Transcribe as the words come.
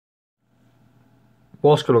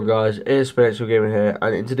What's going on, guys? It's SpinXO Gaming here,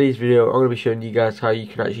 and in today's video I'm going to be showing you guys how you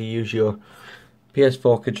can actually use your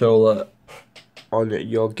PS4 controller on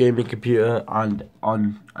your gaming computer and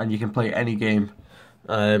you can play any game.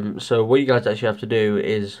 So what you guys actually have to do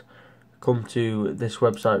is come to this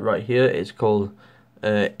website right here. It's called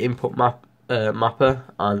Input Mapper,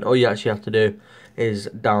 and all you actually have to do is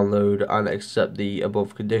download and accept the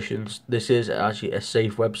above conditions. This is actually a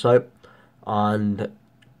safe website, and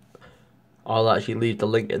I'll actually leave the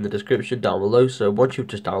link in the description down below. So once you've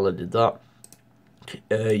just downloaded that,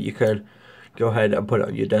 you can go ahead and put it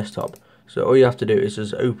on your desktop. So all you have to do is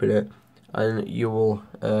just open it, and you will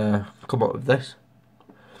come up with this.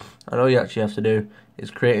 And all you actually have to do is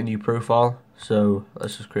create a new profile. So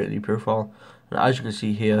let's just create a new profile. And as you can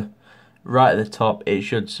see here, right at the top, it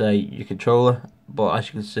should say your controller, but as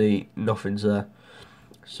you can see, nothing's there.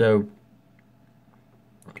 So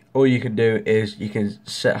all you can do is you can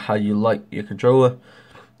set how you like your controller,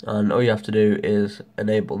 and all you have to do is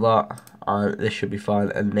enable that, and this should be fine,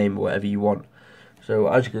 and name whatever you want. So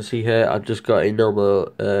as you can see here, I've just got a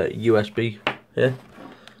normal USB here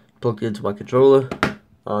plugged into my controller,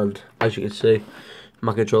 and as you can see,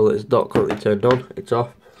 my controller is not currently turned on, it's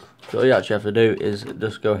off. So all you actually have to do is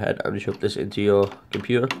just go ahead and shove this into your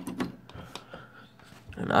computer,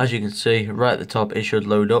 and as you can see right at the top, it should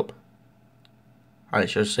load up, and it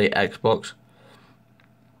should say Xbox.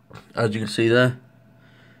 As you can see there,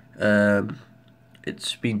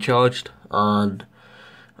 it's been charged, and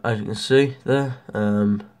as you can see there,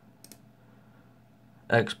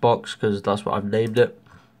 Xbox, because that's what I've named it.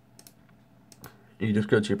 You just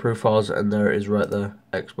go to your profiles, and there it is right there,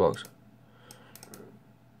 Xbox.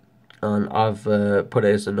 And I've put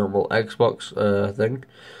it as a normal Xbox thing.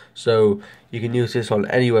 So you can use this on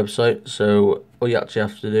any website. So all you actually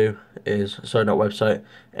have to do is, sorry, not website,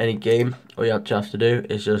 any game. All you actually have to do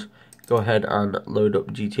is just go ahead and load up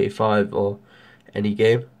GTA 5 or any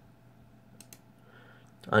game,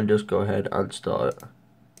 and just go ahead and start it.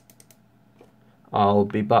 I'll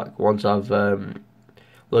be back once I've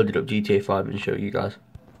loaded up GTA 5 and show you guys.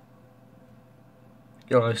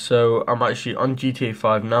 Guys, so I'm actually on GTA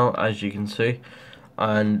 5 now, as you can see,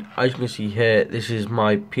 and as you can see here, this is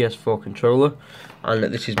my PS4 controller, and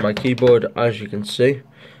this is my keyboard. As you can see,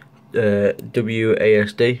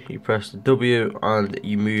 WASD, you press the W and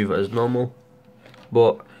you move as normal,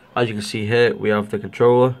 but as you can see here, we have the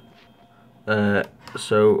controller.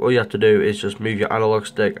 So all you have to do is just move your analog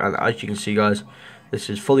stick, and as you can see, guys, this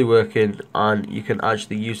is fully working, and you can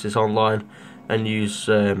actually use this online and use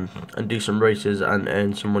and do some races and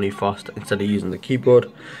earn some money fast instead of using the keyboard.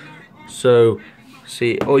 So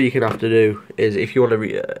see, all you can have to do is, if you want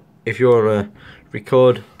to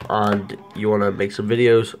record and you want to make some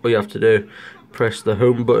videos, all you have to do, press the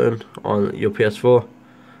home button on your PS4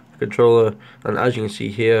 controller, and as you can see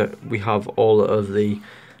here, we have all of the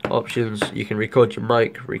options. You can record your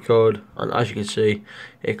mic, record, and as you can see,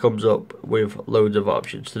 it comes up with loads of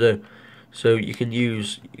options to do. So you can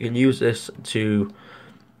use this to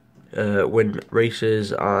win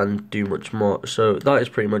races and do much more. So that is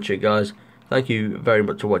pretty much it, guys. Thank you very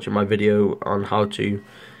much for watching my video on how to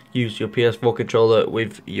use your PS4 controller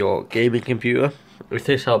with your gaming computer. If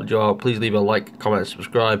this helped you out, please leave a like, comment,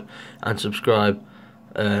 subscribe, and subscribe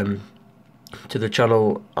to the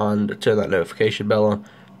channel, and turn that notification bell on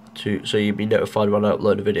so you'll be notified when I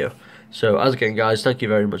upload a video. So as again, guys, thank you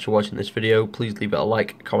very much for watching this video. Please leave it a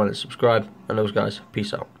like, comment, and subscribe, and those guys,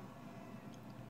 peace out.